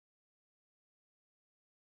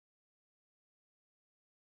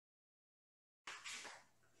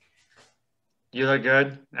You look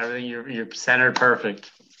good. Everything you're centered perfect.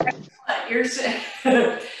 You're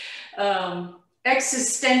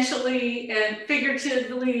existentially and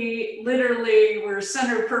figuratively, literally, we're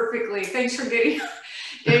centered perfectly. Thanks for getting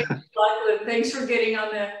Lachlan, thanks for getting on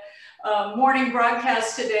the morning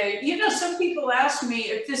broadcast today. You know, some people ask me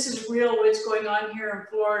if this is real, what's going on here in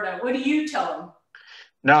Florida. What do you tell them?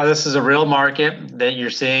 No, this is a real market that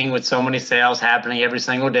you're seeing with so many sales happening every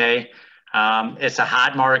single day. It's a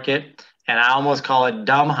hot market, and I almost call it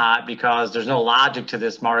dumb hot because there's no logic to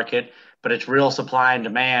this market, but it's real supply and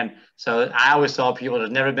demand. So I always tell people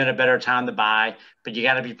there's never been a better time to buy, but you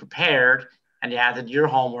got to be prepared and you have to do your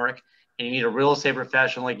homework. And you need a real estate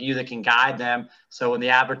professional like you that can guide them. So when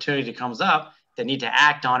the opportunity comes up, they need to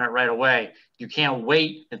act on it right away. You can't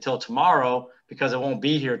wait until tomorrow because it won't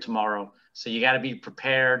be here tomorrow. So you got to be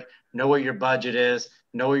prepared, know what your budget is,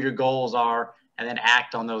 know what your goals are, and then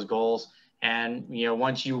act on those goals. And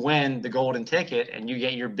once you win the golden ticket and you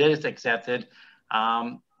get your bid accepted,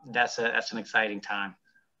 that's an exciting time.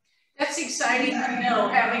 That's exciting to know,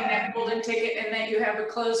 having that golden ticket and that you have a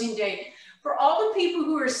closing date. For all the people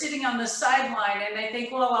who are sitting on the sideline and they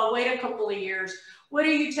think, well, I'll wait a couple of years, what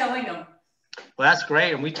are you telling them? Well, that's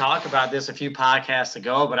great. And we talked about this a few podcasts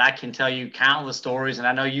ago, but I can tell you countless stories, and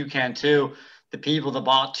I know you can too. The people that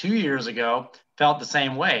bought 2 years ago felt the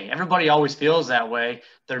same way. Everybody always feels that way.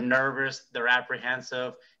 They're nervous, they're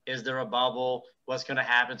apprehensive. Is there a bubble? What's going to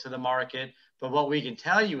happen to the market? But what we can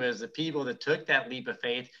tell you is the people that took that leap of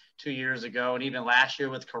faith 2 years ago, and even last year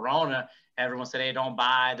with Corona, everyone said, hey, don't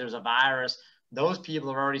buy, there's a virus. Those people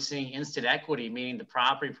are already seeing instant equity, meaning the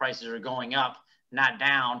property prices are going up, not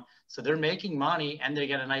down. So they're making money and they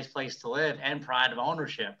get a nice place to live and pride of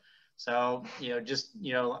ownership. So,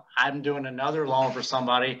 I'm doing another loan for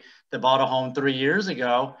somebody that bought a home 3 years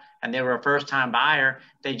ago and they were a first time buyer.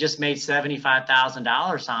 They just made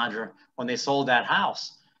 $75,000, Sandra, when they sold that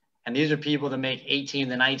house. And these are people that make $18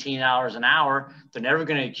 to $19 an hour. They're never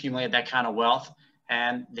going to accumulate that kind of wealth.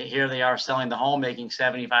 And here they are selling the home, making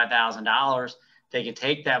 $75,000. They can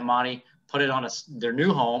take that money, put it on their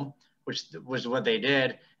new home, which was what they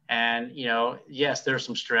did. And, yes, there's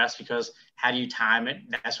some stress because how do you time it?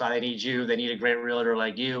 That's why they need you. They need a great realtor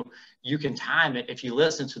like you. You can time it. If you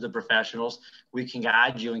listen to the professionals, we can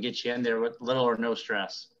guide you and get you in there with little or no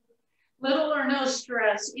stress. Little or no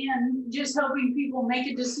stress, and just helping people make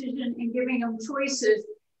a decision and giving them choices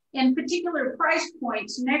in particular price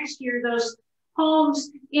points. Next year, those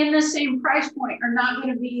homes in the same price point are not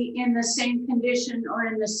going to be in the same condition or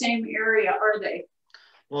in the same area, are they?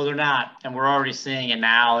 Well, they're not, and we're already seeing it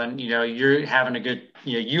now. And you're having a good,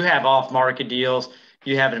 you have off-market deals.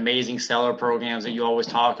 You have amazing seller programs that you always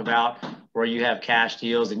talk about, where you have cash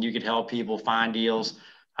deals and you could help people find deals.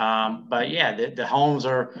 But yeah, the homes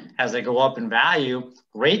are, as they go up in value,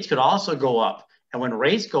 rates could also go up. And when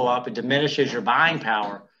rates go up, it diminishes your buying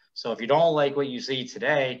power. So if you don't like what you see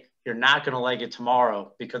today, you're not going to like it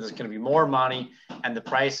tomorrow because it's going to be more money and the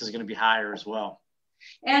price is going to be higher as well.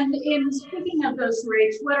 And in speaking of those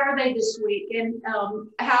rates, what are they this week? And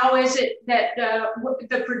how is it that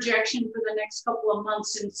the projection for the next couple of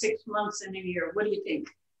months and 6 months and a year? What do you think?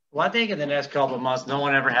 Well, I think in the next couple of months, no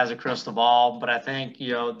one ever has a crystal ball, but I think,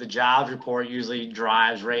 the jobs report usually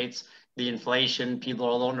drives rates. The inflation, people are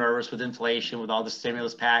a little nervous with inflation, with all the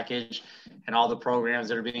stimulus package and all the programs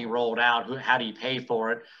that are being rolled out. How do you pay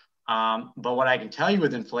for it? But what I can tell you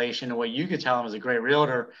with inflation and what you could tell them as a great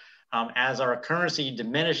realtor, as our currency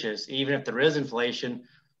diminishes, even if there is inflation,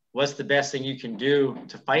 what's the best thing you can do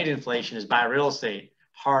to fight inflation is buy real estate,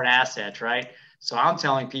 hard assets, right? So I'm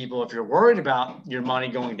telling people, if you're worried about your money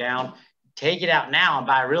going down, take it out now and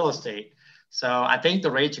buy real estate. So I think the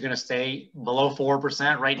rates are going to stay below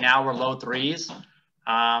 4%. Right now we're low threes. So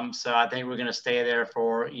I think we're going to stay there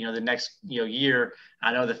for, the next, year.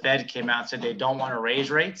 I know the Fed came out and said they don't want to raise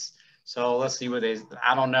rates. So let's see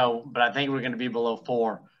I don't know, but I think we're going to be below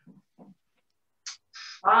 4.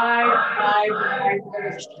 Yeah. We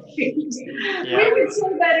would say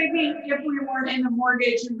that if we weren't in the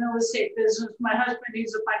mortgage and real estate business. My husband,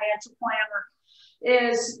 who's a financial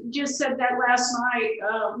planner, just said that last night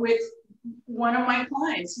with one of my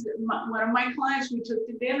clients. One of my clients, we took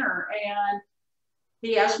to dinner and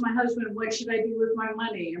he asked my husband, what should I do with my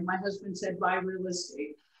money? And my husband said, buy real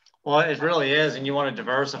estate. Well, it really is. And you want to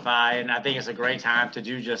diversify. And I think it's a great time to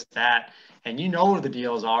do just that. And you know where the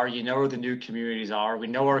deals are. You know where the new communities are. We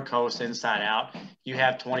know our coast inside out. You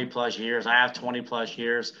have 20 plus years. I have 20 plus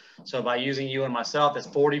years. So by using you and myself, that's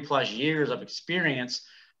 40 plus years of experience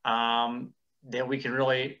that we can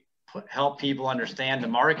really help people understand the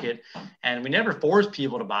market. And we never force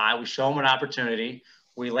people to buy. We show them an opportunity.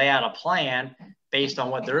 We lay out a plan based on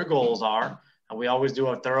what their goals are. We always do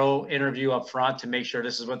a thorough interview up front to make sure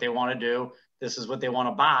this is what they want to do, this is what they want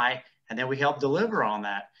to buy, and then we help deliver on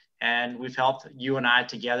that. And we've helped, you and I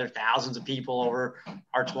together, thousands of people over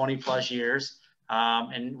our 20 plus years.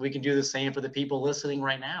 And we can do the same for the people listening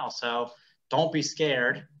right now. So don't be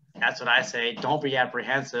scared. That's what I say. Don't be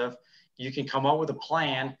apprehensive. You can come up with a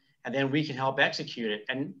plan, and then we can help execute it.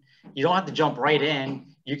 And you don't have to jump right in.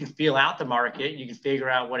 You can feel out the market. You can figure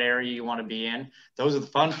out what area you want to be in. Those are the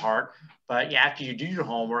fun part. But after you do your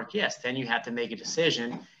homework, yes, then you have to make a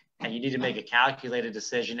decision, and you need to make a calculated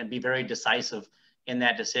decision and be very decisive in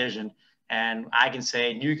that decision. And I can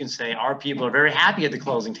say, and you can say, our people are very happy at the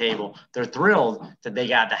closing table. They're thrilled that they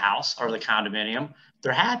got the house or the condominium.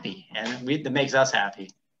 They're happy, and that makes us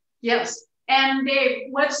happy. Yes. And Dave,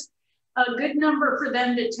 what's a good number for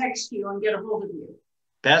them to text you and get a hold of you?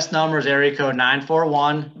 Best number is area code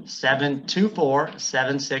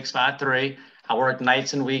 941-724-7653. I work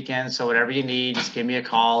nights and weekends, so whatever you need, just give me a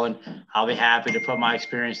call, and I'll be happy to put my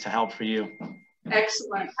experience to help for you.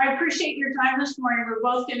 Excellent. I appreciate your time this morning. We're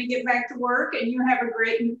both going to get back to work, and you have a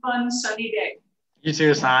great and fun sunny day. You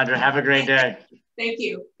too, Sandra. Have a great day. Thank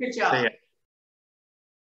you. Good job. See ya.